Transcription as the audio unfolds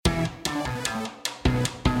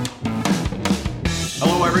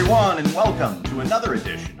everyone, and welcome to another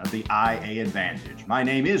edition of the IA Advantage. My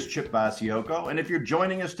name is Chip Basioko, and if you're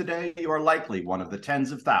joining us today, you are likely one of the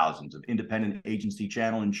tens of thousands of independent agency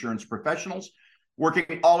channel insurance professionals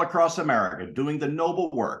working all across America, doing the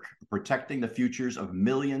noble work of protecting the futures of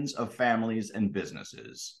millions of families and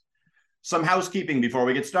businesses. Some housekeeping before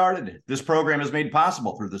we get started. This program is made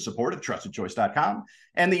possible through the support of TrustedChoice.com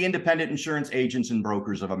and the Independent Insurance Agents and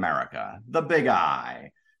Brokers of America, the Big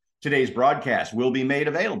I. Today's broadcast will be made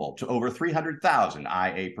available to over 300,000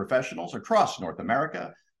 IA professionals across North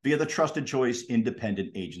America via the Trusted Choice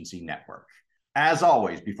Independent Agency Network. As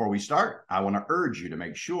always, before we start, I want to urge you to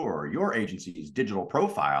make sure your agency's digital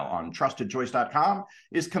profile on TrustedChoice.com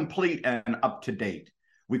is complete and up to date.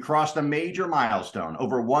 We crossed a major milestone,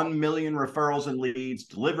 over 1 million referrals and leads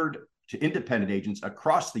delivered to independent agents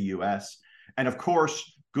across the U.S. And of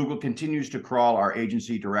course, Google continues to crawl our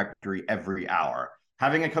agency directory every hour.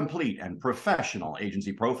 Having a complete and professional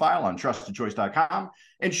agency profile on TrustedChoice.com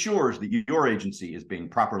ensures that your agency is being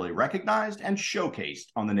properly recognized and showcased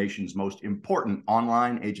on the nation's most important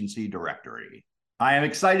online agency directory. I am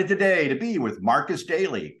excited today to be with Marcus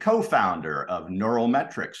Daly, co-founder of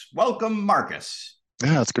NeuralMetrics. Welcome, Marcus.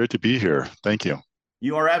 Yeah, it's great to be here. Thank you.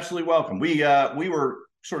 You are absolutely welcome. We were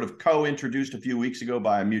sort of co-introduced a few weeks ago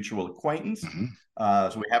by a mutual acquaintance.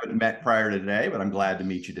 So we haven't met prior to today, but I'm glad to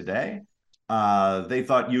meet you today. They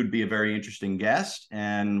thought you'd be a very interesting guest.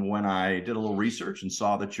 And when I did a little research and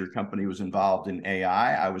saw that your company was involved in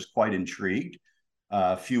AI, I was quite intrigued.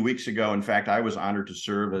 A few weeks ago, in fact, I was honored to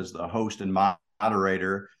serve as the host and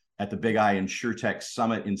moderator at the Big I InsurTech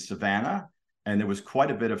Summit in Savannah. And there was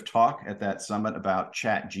quite a bit of talk at that summit about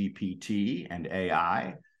ChatGPT and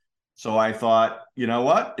AI. So I thought, you know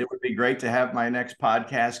what? It would be great to have my next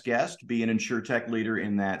podcast guest be an InsurTech leader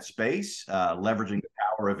in that space, leveraging the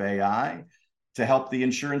power of AI to help the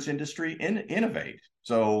insurance industry innovate.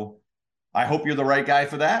 So I hope you're the right guy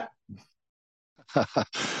for that.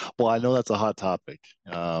 Well, I know that's a hot topic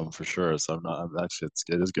for sure. So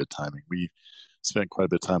it is good timing. We spent quite a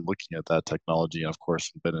bit of time looking at that technology, and of course,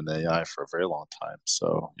 been in AI for a very long time.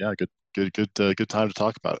 So yeah, good time to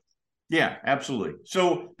talk about it. Yeah, absolutely.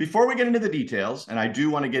 So before we get into the details, and I do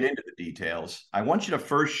want to get into the details, I want you to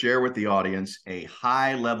first share with the audience a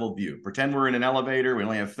high-level view. Pretend we're in an elevator. We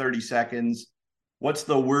only have 30 seconds. What's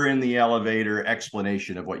the we're in the elevator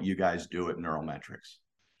explanation of what you guys do at NeuralMetrics?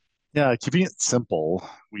 Yeah, keeping it simple,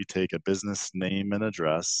 we take a business name and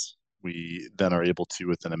address. We then are able to,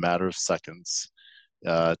 within a matter of seconds,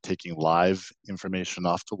 taking live information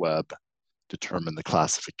off the web, determine the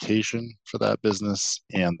classification for that business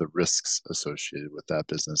and the risks associated with that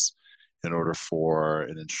business in order for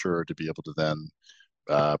an insurer to be able to then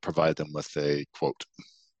provide them with a quote.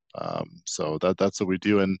 So that's what we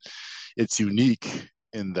do. And it's unique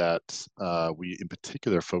in that we in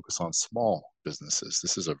particular focus on small businesses.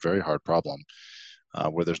 This is a very hard problem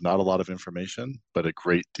where there's not a lot of information, but a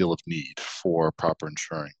great deal of need for proper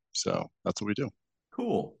insuring. So that's what we do.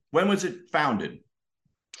 Cool. When was it founded?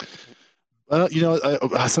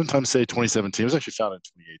 I sometimes say 2017. It was actually founded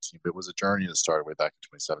in 2018, but it was a journey that started way back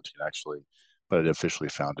in 2017, actually, but it officially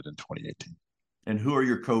founded in 2018. And who are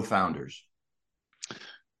your co-founders?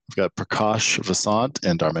 We've got Prakash Vasant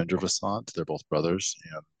and Dharmendra Vasant. They're both brothers.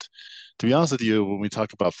 And to be honest with you, when we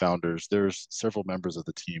talk about founders, there's several members of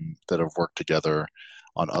the team that have worked together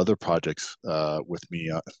on other projects with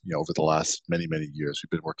me, over the last many, many years. We've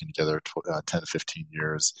been working together 10 to 15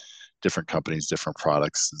 years, different companies, different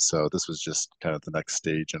products. And so this was just kind of the next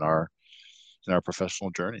stage in our professional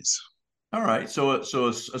journeys. All right. So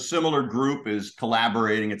a similar group is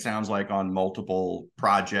collaborating, it sounds like, on multiple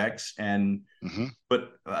projects.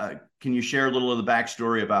 But can you share a little of the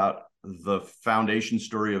backstory about the foundation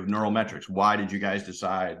story of NeuralMetrics? Why did you guys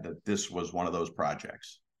decide that this was one of those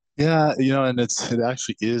projects? Yeah, and it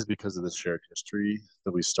actually is because of the shared history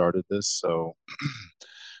that we started this. So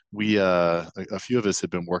we a few of us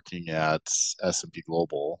have been working at S&P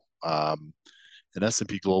Global. And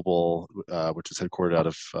S&P Global, which is headquartered out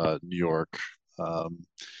of New York,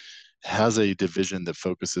 has a division that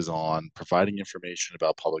focuses on providing information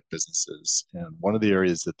about public businesses. And one of the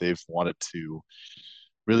areas that they've wanted to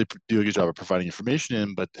really do a good job of providing information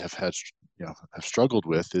in, but have struggled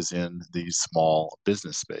with, is in the small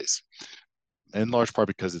business space. In large part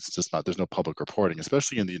because it's just there's no public reporting,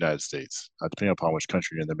 especially in the United States. Depending upon which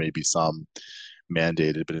country you're in, there may be some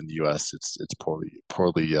mandated, but in the U.S. it's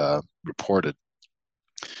poorly reported.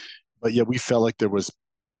 But yeah, we felt like there was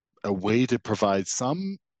a way to provide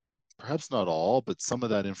some, perhaps not all, but some of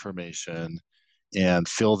that information and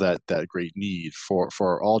fill that great need for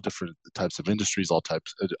all different types of industries, all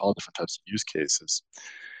different types of use cases.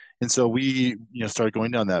 And so we, started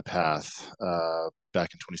going down that path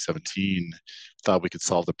back in 2017. Thought we could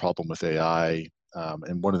solve the problem with AI,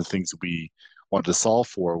 and one of the things that we wanted to solve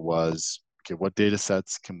for was, okay, what data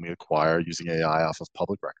sets can we acquire using AI off of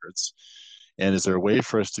public records? And is there a way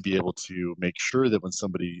for us to be able to make sure that when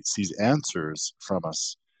somebody sees answers from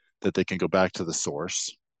us, that they can go back to the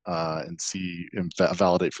source and see and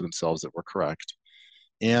validate for themselves that we're correct?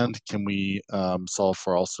 And can we solve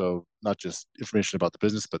for also not just information about the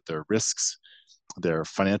business, but their risks, their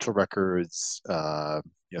financial records,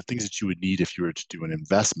 things that you would need if you were to do an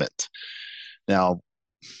investment. Now,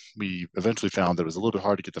 we eventually found that it was a little bit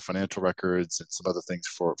hard to get the financial records and some other things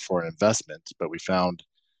for an investment, but we found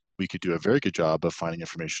we could do a very good job of finding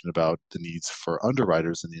information about the needs for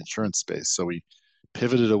underwriters in the insurance space. So we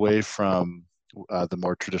pivoted away from the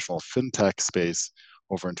more traditional fintech space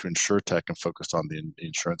over into insurtech and focused on the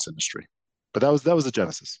insurance industry. But that was the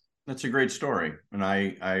genesis. That's a great story, and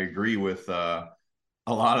I agree with a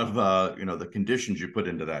lot of the conditions you put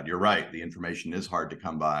into that. You're right. The information is hard to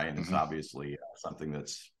come by, and it's obviously something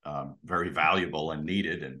that's very valuable and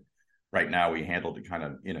needed. And right now we handled it kind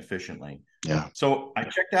of inefficiently. Yeah. So I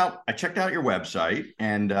checked out your website,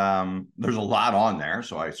 and there's a lot on there.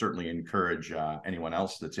 So I certainly encourage anyone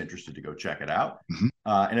else that's interested to go check it out.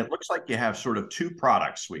 And it looks like you have sort of two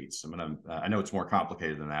product suites. I know it's more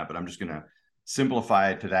complicated than that, but I'm just gonna simplify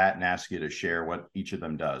it to that and ask you to share what each of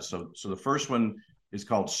them does. So the first one is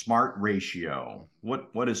called Smart Ratio.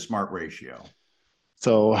 What is Smart Ratio?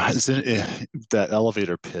 So that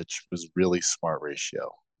elevator pitch was really Smart Ratio.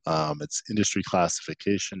 It's industry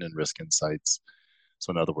classification and risk insights.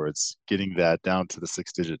 So in other words, getting that down to the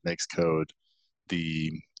 6-digit NAICS code,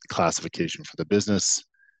 the classification for the business,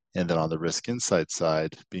 and then on the risk insight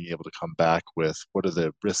side, being able to come back with what are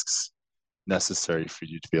the risks necessary for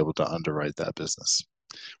you to be able to underwrite that business.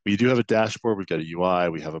 We do have a dashboard, we've got a UI,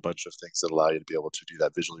 we have a bunch of things that allow you to be able to do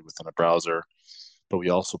that visually within a browser, but we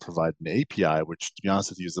also provide an API, which to be honest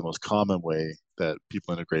with you is the most common way that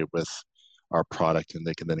people integrate with our product, and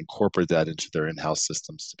they can then incorporate that into their in-house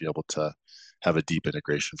systems to be able to have a deep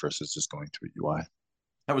integration versus just going through a UI.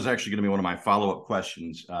 That was actually going to be one of my follow-up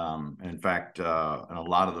questions. And in fact, in a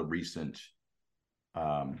lot of the recent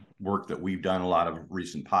work that we've done, a lot of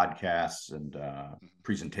recent podcasts and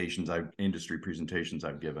industry presentations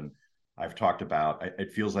I've given, I've talked about.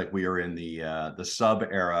 It feels like we are in the sub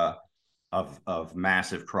era of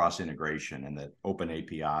massive cross integration, and that open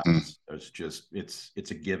APIs.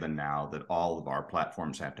 It's a given now that all of our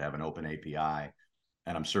platforms have to have an open API,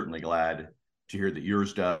 and I'm certainly glad to hear that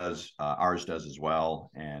yours does, ours does as well,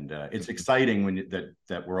 and it's exciting when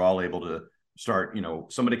that we're all able to start.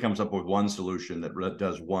 Somebody comes up with one solution that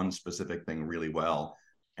does one specific thing really well,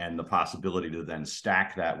 and the possibility to then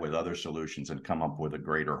stack that with other solutions and come up with a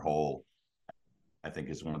greater whole, I think,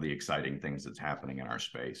 is one of the exciting things that's happening in our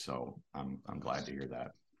space. So I'm glad to hear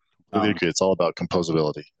that. Really agree. It's all about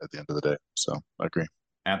composability at the end of the day. So I agree.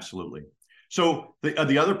 Absolutely. So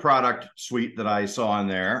the other product suite that I saw in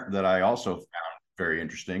there that I also found very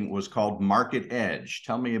interesting was called Market Edge.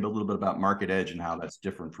 Tell me a little bit about Market Edge and how that's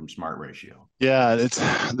different from Smart Ratio. Yeah, it's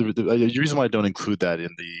the reason why I don't include that in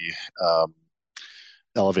the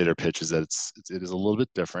elevator pitch is that it is a little bit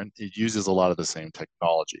different. It uses a lot of the same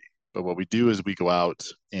technology, but what we do is we go out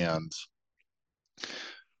and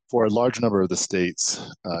for a large number of the states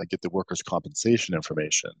get the workers' compensation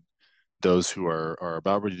information, those who are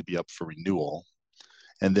about ready to be up for renewal.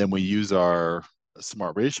 And then we use our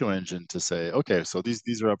Smart Ratio engine to say, okay, so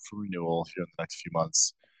these are up for renewal here in the next few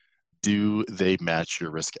months. Do they match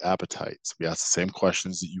your risk appetites? We ask the same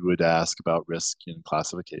questions that you would ask about risk in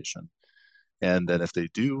classification. And then if they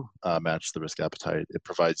do match the risk appetite, it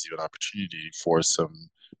provides you an opportunity for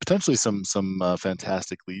potentially some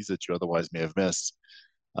fantastic leads that you otherwise may have missed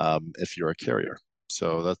if you're a carrier.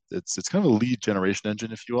 So it's kind of a lead generation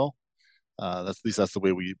engine, if you will. At least that's the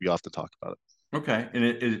way we often talk about it. Okay,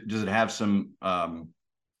 and does it have some?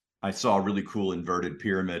 I saw a really cool inverted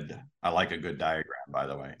pyramid. I like a good diagram, by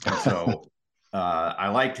the way. And so I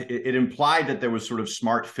liked it. It implied that there was sort of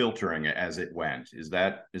smart filtering as it went. Is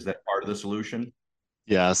that part of the solution?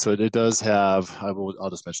 Yeah, so it does have. I'll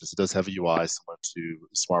just mention this. It does have a UI similar to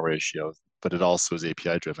Smart Ratio, but it also is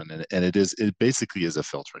API driven, and it basically is a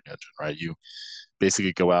filtering engine, right? You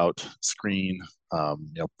basically go out, screen,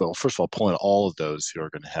 but first of all, pull in all of those who are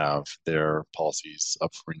going to have their policies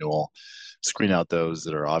up for renewal, screen out those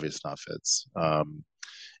that are obvious not fits,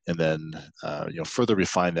 and then further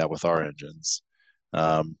refine that with our engines.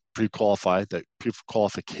 Pre-qualified, that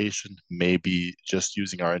pre-qualification may be just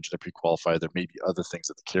using our engine to pre-qualify. There may be other things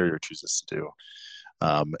that the carrier chooses to do.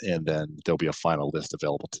 And then there'll be a final list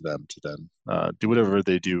available to them to then do whatever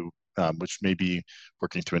they do, which may be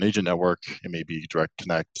working through an agent network, it may be direct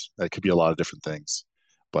connect, it could be a lot of different things,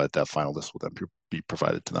 but that final list will then be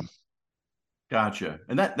provided to them. Gotcha.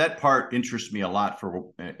 And that part interests me a lot for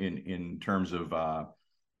in terms of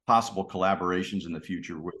possible collaborations in the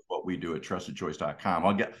future with what we do at trustedchoice.com.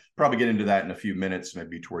 I'll probably get into that in a few minutes.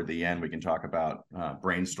 Maybe toward the end, we can talk about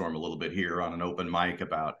brainstorm a little bit here on an open mic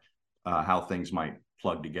about how things might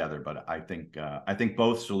plug together. But I think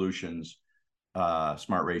both solutions,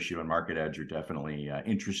 Smart Ratio and Market Edge, are definitely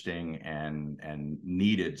interesting and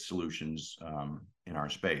needed solutions in our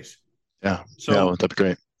space. Yeah. So yeah, that'd be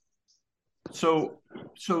great. So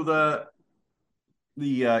the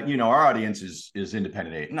our audience is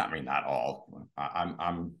independent agent. I mean, not all.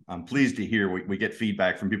 I'm pleased to hear we get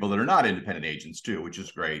feedback from people that are not independent agents too, which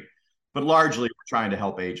is great. But largely, we're trying to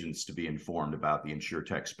help agents to be informed about the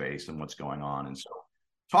insurtech space and what's going on. And so,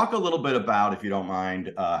 talk a little bit about, if you don't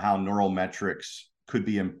mind, how neural metrics could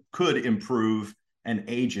improve an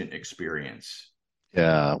agent experience.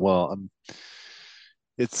 Yeah. Well,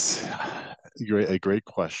 it's a great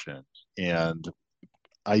question, and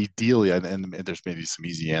ideally, and there's maybe some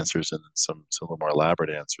easy answers and some a little more elaborate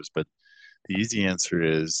answers, but the easy answer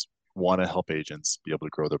is want to help agents be able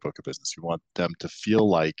to grow their book of business. We want them to feel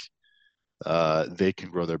like they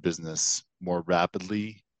can grow their business more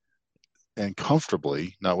rapidly and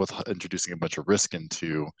comfortably, not with introducing a bunch of risk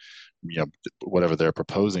into, whatever they're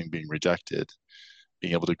proposing being rejected,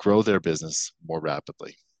 being able to grow their business more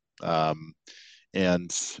rapidly.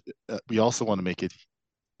 And we also want to make it,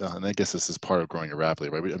 and I guess this is part of growing it rapidly,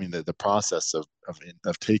 right? I mean, the process of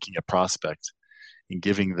taking a prospect and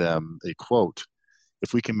giving them a quote,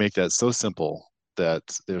 if we can make that so simple that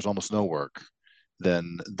there's almost no work,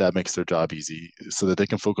 then that makes their job easy so that they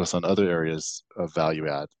can focus on other areas of value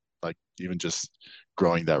add, like even just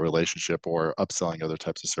growing that relationship or upselling other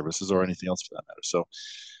types of services or anything else for that matter. So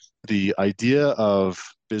the idea of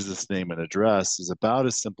business name and address is about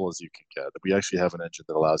as simple as you can get. We actually have an engine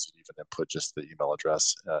that allows you to even input just the email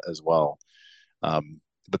address as well.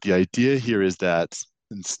 But the idea here is that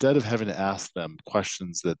instead of having to ask them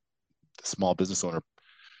questions that the small business owner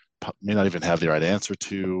may not even have the right answer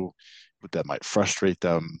to, that might frustrate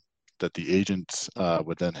them, that the agent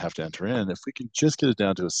would then have to enter in, if we can just get it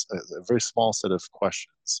down to a very small set of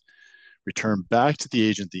questions, return back to the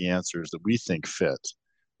agent the answers that we think fit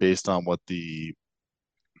based on what the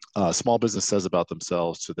small business says about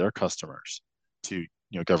themselves to their customers, to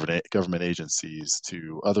government agencies,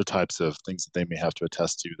 to other types of things that they may have to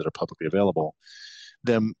attest to that are publicly available,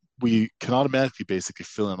 then we can automatically basically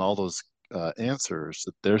fill in all those answers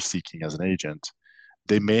that they're seeking as an agent.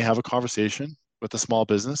 They may have a conversation with a small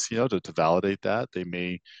business, to validate that. They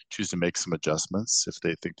may choose to make some adjustments if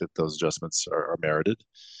they think that those adjustments are merited.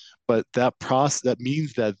 But that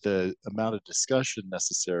means that the amount of discussion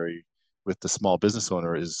necessary with the small business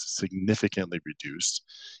owner is significantly reduced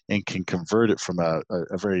and can convert it from a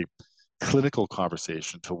very clinical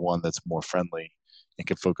conversation to one that's more friendly and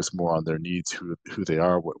can focus more on their needs, who they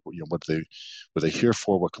are, what they're here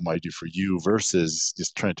for, what can I do for you, versus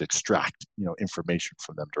just trying to extract information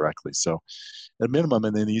from them directly. So at minimum,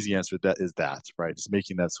 and then the easy answer that is that, right, just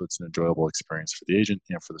making that so it's an enjoyable experience for the agent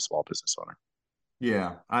and for the small business owner.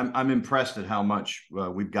 Yeah, I'm impressed at how much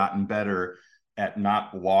we've gotten better at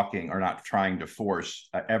not walking or not trying to force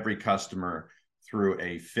every customer through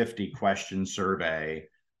a 50-question survey,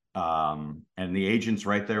 and the agent's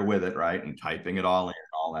right there with it, right, and typing it all in,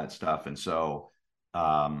 all that stuff. And so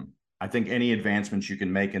I think any advancements you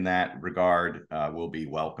can make in that regard will be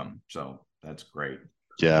welcome. So that's great.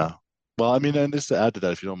 Yeah. Well, I mean, and just to add to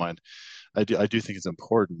that, if you don't mind, I do think it's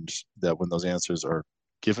important that when those answers are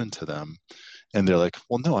given to them and they're like,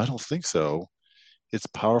 well, no, I don't think so, it's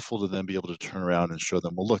powerful to then be able to turn around and show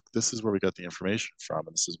them, well, look, this is where we got the information from,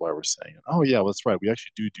 and this is why we're saying it. Oh, yeah, well, that's right. We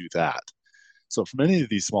actually do that. So for many of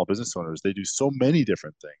these small business owners, they do so many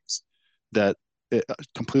different things that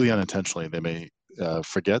completely unintentionally, they may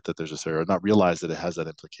forget that there's this area or not realize that it has that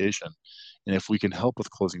implication. And if we can help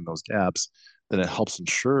with closing those gaps, then it helps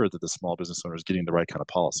ensure that the small business owner is getting the right kind of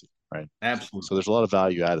policy, right? Absolutely. So there's a lot of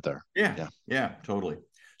value added there. Yeah, totally.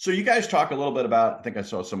 So you guys talk a little bit about, I think I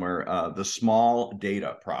saw somewhere, the small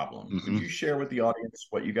data problem. Mm-hmm. Could you share with the audience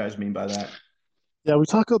what you guys mean by that? Yeah, we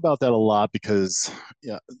talk about that a lot because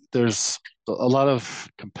there's a lot of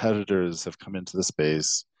competitors have come into the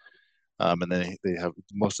space, and they have,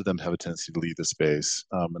 most of them have a tendency to leave the space,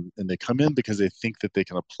 and they come in because they think that they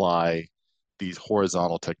can apply these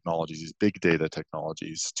horizontal technologies, these big data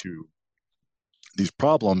technologies, to these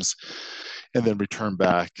problems and then return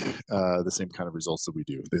back the same kind of results that we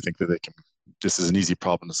do. They think that they can, this is an easy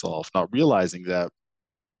problem to solve, not realizing that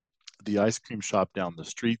the ice cream shop down the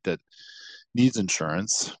street that needs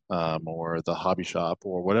insurance, or the hobby shop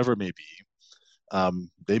or whatever it may be,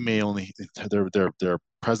 they may only, their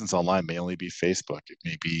presence online may only be Facebook. It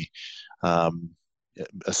may be um,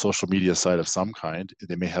 a social media site of some kind.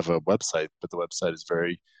 They may have a website, but the website is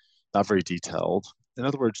not very detailed. In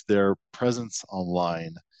other words, their presence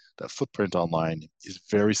online, that footprint online, is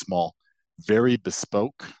very small, very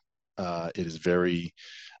bespoke. It is very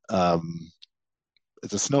um,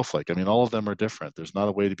 it's a snowflake. I mean, all of them are different. There's not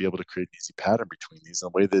a way to be able to create an easy pattern between these. And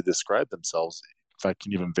the way they describe themselves, in fact,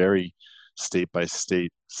 can even vary state by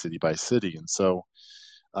state, city by city. And so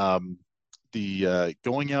um, the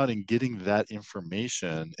going out and getting that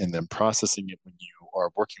information and then processing it when you are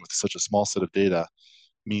working with such a small set of data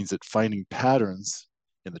means that finding patterns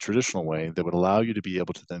in the traditional way that would allow you to be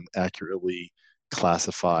able to then accurately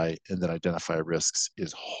classify and then identify risks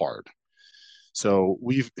is hard. So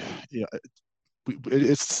you know,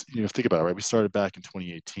 it's, think about it, right? We started back in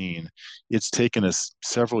 2018. It's taken us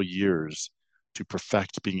several years to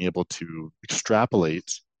perfect being able to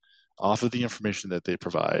extrapolate off of the information that they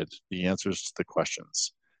provide the answers to the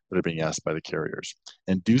questions that are being asked by the carriers,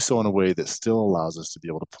 and do so in a way that still allows us to be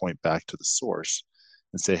able to point back to the source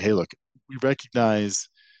and say, hey, look, we recognize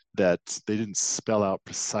that they didn't spell out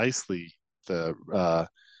precisely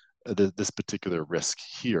this particular risk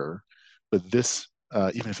here, but this,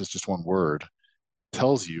 even if it's just one word,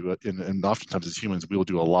 tells you, and oftentimes as humans, we will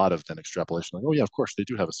do a lot of then extrapolation, like, oh yeah, of course they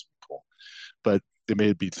do have a swimming pool, but they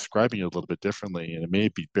may be describing it a little bit differently, and it may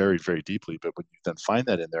be buried very deeply. But when you then find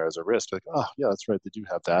that in there as a risk, like, oh yeah, that's right, they do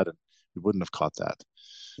have that, and we wouldn't have caught that.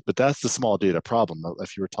 But that's the small data problem.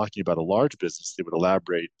 If you were talking about a large business, they would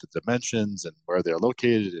elaborate the dimensions and where they're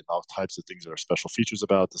located and all types of things that are special features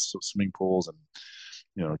about the swimming pools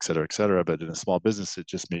and et cetera, et cetera. But in a small business, it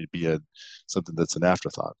just may be something that's an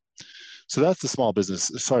afterthought. So that's the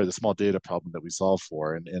small data problem that we solve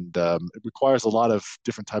for. And it requires a lot of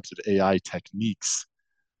different types of AI techniques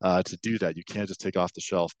to do that. You can't just take off the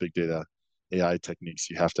shelf big data AI techniques.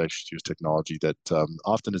 You have to actually use technology that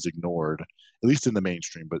often is ignored, at least in the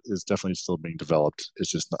mainstream, but is definitely still being developed.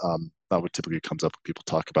 It's just not what typically comes up when people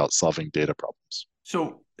talk about solving data problems.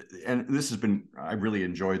 So, and this has been, I really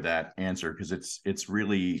enjoyed that answer because it's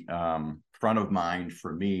really front of mind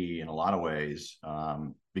for me in a lot of ways,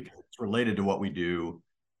 because it's related to what we do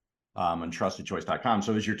on trustedchoice.com.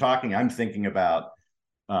 So as you're talking, I'm thinking about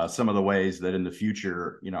some of the ways that in the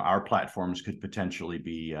future, our platforms could potentially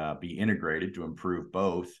be integrated to improve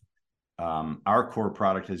both. Our core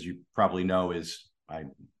product, as you probably know, is I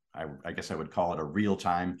guess I would call it a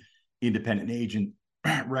real-time independent agent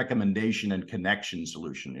recommendation and connection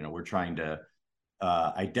solution. We're trying to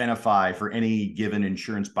identify for any given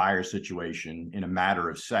insurance buyer situation in a matter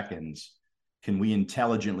of seconds. Can we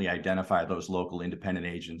intelligently identify those local independent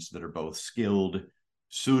agents that are both skilled,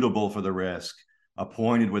 suitable for the risk,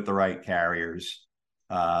 appointed with the right carriers,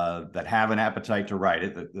 that have an appetite to write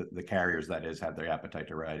it, the carriers, that is, have their appetite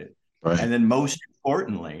to write it. Right. And then most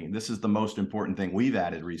importantly, this is the most important thing we've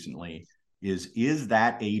added recently, is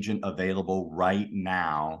that agent available right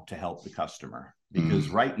now to help the customer? Because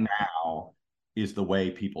right now is the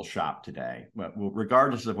way people shop today.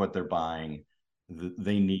 Regardless of what they're buying,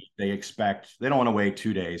 they don't want to wait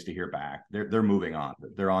 2 days to hear back. They're moving on.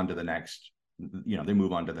 They're on to the next, they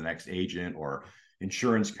move on to the next agent or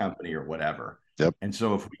insurance company or whatever. Yep. And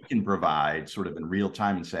so if we can provide sort of in real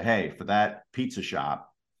time and say, hey, for that pizza shop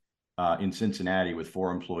in Cincinnati with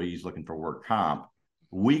 4 employees looking for work comp,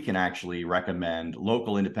 we can actually recommend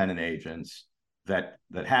local independent agents that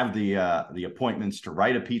have the appointments to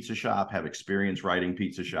write a pizza shop, have experience writing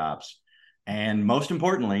pizza shops, and most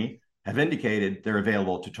importantly, have indicated they're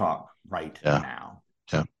available to talk right now.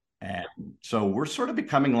 Yeah. And so we're sort of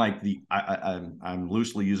becoming like I'm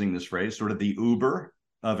loosely using this phrase, sort of the Uber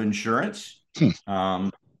of insurance,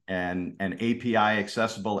 and API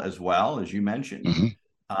accessible as well, as you mentioned.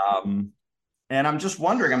 And I'm just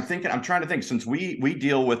wondering, I'm trying to think, since we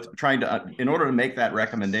deal with trying to, in order to make that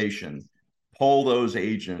recommendation, poll those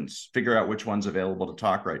agents, figure out which one's available to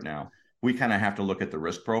talk right now, we kind of have to look at the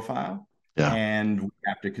risk profile, and we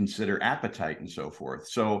have to consider appetite and so forth.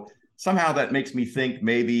 So somehow that makes me think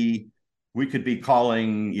maybe we could be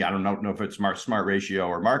calling, I don't know if it's Smart Ratio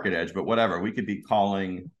or Market Edge, but whatever, we could be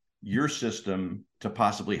calling your system to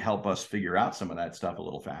possibly help us figure out some of that stuff a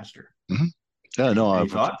little faster. Yeah, no, Any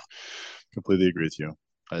thoughts? Completely agree with you.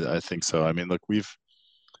 I think so. I mean, look,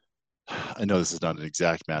 I know this is not an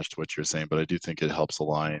exact match to what you're saying, but I do think it helps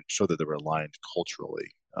show that they're aligned culturally.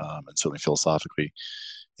 and certainly philosophically,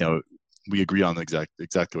 you know, we agree on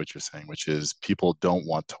exactly what you're saying, which is people don't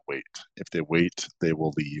want to wait. If they wait, they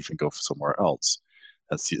will leave and go somewhere else.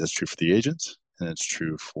 That's true for the agent, and it's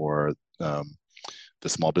true for the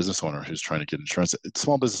small business owner who's trying to get insurance. The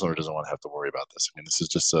small business owner doesn't want to have to worry about this. I mean, this is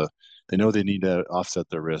just they know they need to offset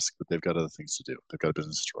their risk, but they've got other things to do. They've got a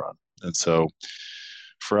business to run. And so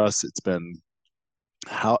for us, it's been,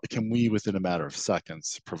 how can we, within a matter of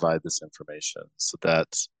seconds, provide this information so that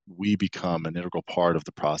we become an integral part of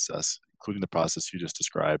the process, including the process you just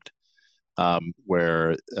described,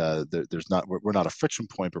 where we're not a friction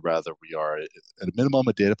point, but rather we are at a minimum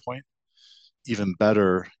a data point. Even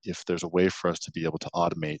better if there's a way for us to be able to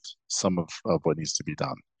automate some of what needs to be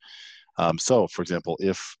done. So, for example,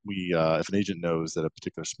 if an agent knows that a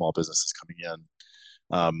particular small business is coming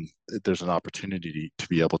in, there's an opportunity to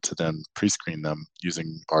be able to then pre-screen them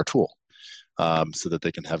using our tool, so that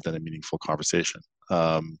they can have then a meaningful conversation.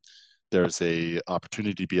 There's a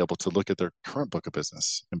opportunity to be able to look at their current book of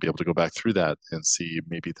business and be able to go back through that and see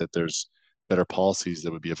maybe that there's better policies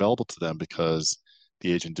that would be available to them because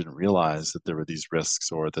the agent didn't realize that there were these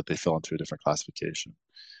risks or that they fell into a different classification.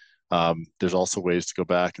 There's also ways to go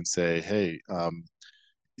back and say, hey,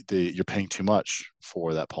 you're paying too much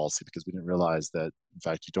for that policy because we didn't realize that, in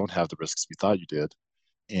fact, you don't have the risks we thought you did.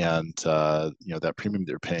 And that premium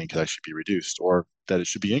that you're paying could actually be reduced, or that it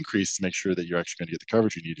should be increased to make sure that you're actually going to get the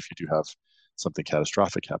coverage you need if you do have something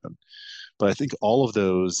catastrophic happen. But I think all of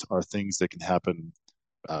those are things that can happen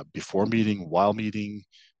before meeting, while meeting,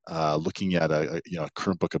 looking at a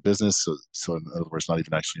current book of business. So in other words, not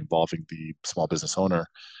even actually involving the small business owner.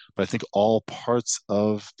 But I think all parts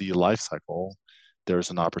of the life cycle,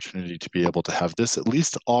 there's an opportunity to be able to have this at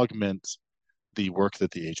least augment the work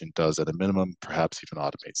that the agent does at a minimum, perhaps even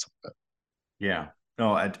automate some of it. Yeah,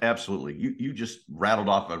 no, absolutely. You just rattled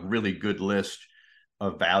off a really good list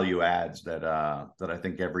of value adds that I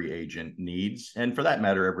think every agent needs, and for that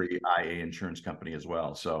matter, every IA insurance company as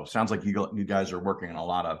well. So sounds like you guys are working on a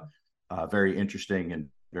lot of very interesting and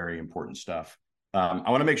very important stuff. I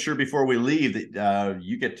want to make sure before we leave that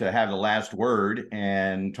you get to have the last word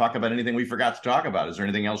and talk about anything we forgot to talk about. Is there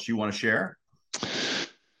anything else you want to share?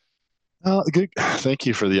 Good. Thank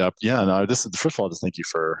you for the yeah. No, first of all, just thank you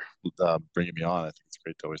for bringing me on. I think it's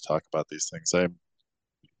great to always talk about these things.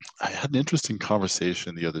 I had an interesting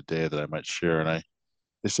conversation the other day that I might share, and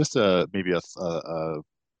it's just maybe a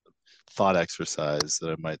thought exercise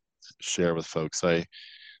that I might share with folks. I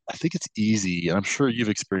think it's easy, and I'm sure you've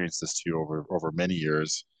experienced this too over many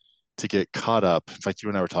years, to get caught up. In fact, you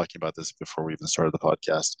and I were talking about this before we even started the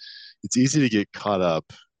podcast. It's easy to get caught up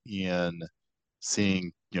in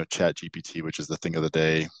seeing, Chat GPT, which is the thing of the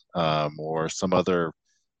day, or some other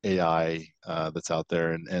AI that's out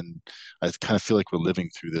there, and I kind of feel like we're living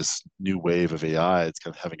through this new wave of AI. It's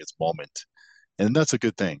kind of having its moment, and that's a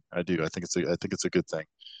good thing. I do. I think it's a good thing.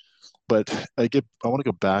 But I want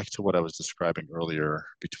to go back to what I was describing earlier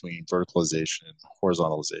between verticalization and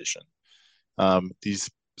horizontalization. These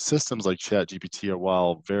systems like ChatGPT are,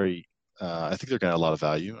 while very, I think they're going to add a lot of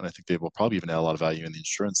value, and I think they will probably even add a lot of value in the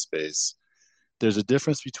insurance space. There's a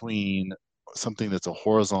difference between something that's a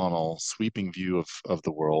horizontal, sweeping view of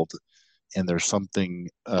the world, and there's something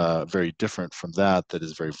very different from that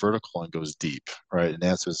is very vertical and goes deep, right? And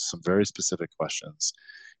answers some very specific questions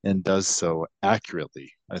and does so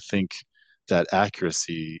accurately. I think that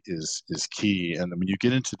accuracy is key. And when you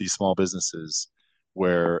get into these small businesses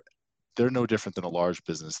where they're no different than a large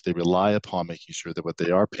business, they rely upon making sure that what they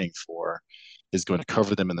are paying for is going to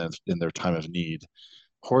cover them in their time of need.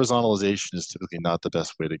 Horizontalization is typically not the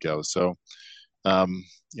best way to go. So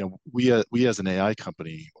we as an AI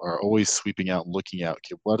company are always sweeping out and looking at,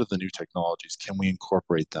 okay, what are the new technologies? Can we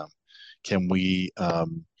incorporate them? Can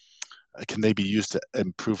they be used to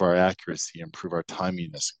improve our accuracy, improve our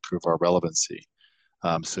timeliness, improve our relevancy?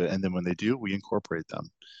 And then when they do, we incorporate them.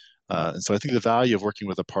 And so I think the value of working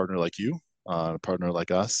with a partner like you, a partner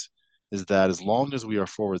like us, is that as long as we are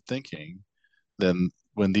forward thinking, then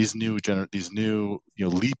when these new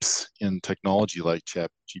leaps in technology like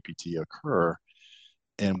ChatGPT occur,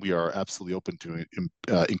 and we are absolutely open to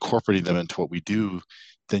incorporating them into what we do,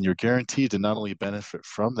 then you're guaranteed to not only benefit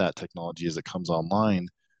from that technology as it comes online,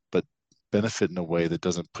 but benefit in a way that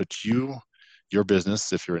doesn't put your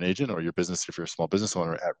business, if you're an agent, or your business, if you're a small business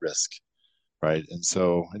owner, at risk, right? And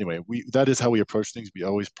so anyway, that is how we approach things. We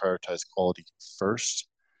always prioritize quality first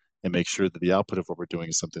and make sure that the output of what we're doing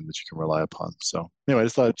is something that you can rely upon. So anyway, I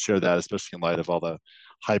just thought I'd share that, especially in light of all the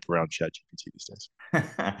hype around ChatGPT these days.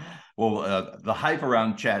 Well, the hype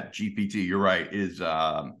around ChatGPT, you're right, is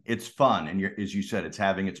it's fun, and as you said, it's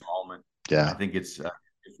having its moment. Yeah. I think it's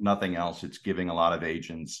nothing else, it's giving a lot of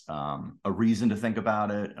agents a reason to think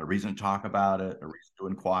about it, a reason to talk about it, a reason to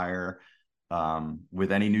inquire.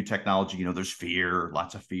 With any new technology, there's fear,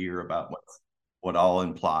 lots of fear about what all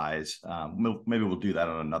implies. Maybe we'll do that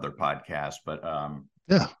on another podcast, but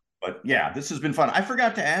yeah. But yeah, this has been fun. I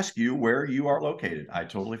forgot to ask you where you are located. I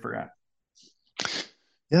totally forgot.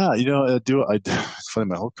 Yeah, I do. It's funny.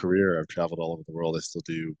 My whole career, I've traveled all over the world. I still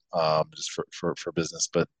do, just for business.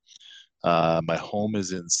 But my home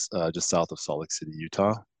is in just south of Salt Lake City,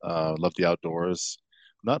 Utah. Love the outdoors.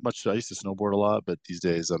 Not much. I used to snowboard a lot, but these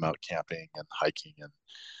days I'm out camping and hiking and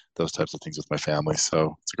those types of things with my family.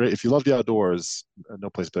 So it's great. If you love the outdoors, no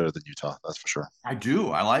place better than Utah. That's for sure. I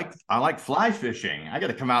do. I like fly fishing. I got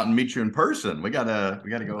to come out and meet you in person. We gotta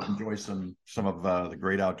go enjoy some of the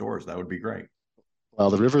great outdoors. That would be great. Well,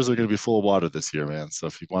 the rivers are going to be full of water this year, man. So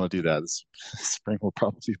if you want to do that, this spring will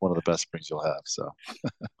probably be one of the best springs you'll have. So,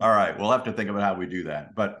 all right, we'll have to think about how we do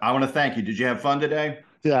that. But I want to thank you. Did you have fun today?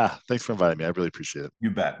 Yeah, thanks for inviting me. I really appreciate it. You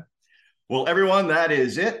bet. Well, everyone, that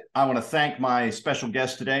is it. I want to thank my special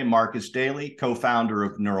guest today, Marcus Daly, co-founder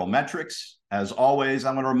of NeuralMetrix. As always,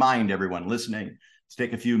 I want to remind everyone listening to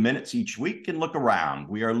take a few minutes each week and look around.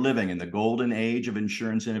 We are living in the golden age of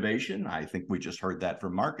insurance innovation. I think we just heard that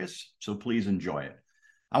from Marcus, so please enjoy it.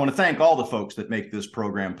 I want to thank all the folks that make this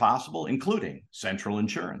program possible, including Central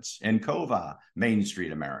Insurance, Encova, Main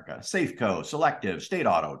Street America, Safeco, Selective, State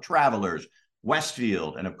Auto, Travelers,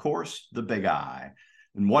 Westfield, and of course, the Big I.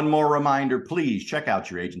 And one more reminder, please check out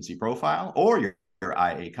your agency profile or your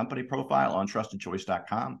IA company profile on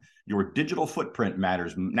trustedchoice.com. Your digital footprint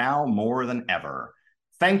matters now more than ever.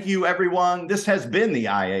 Thank you, everyone. This has been the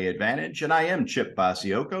IA Advantage, and I am Chip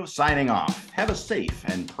Basiocco signing off. Have a safe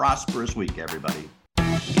and prosperous week, everybody.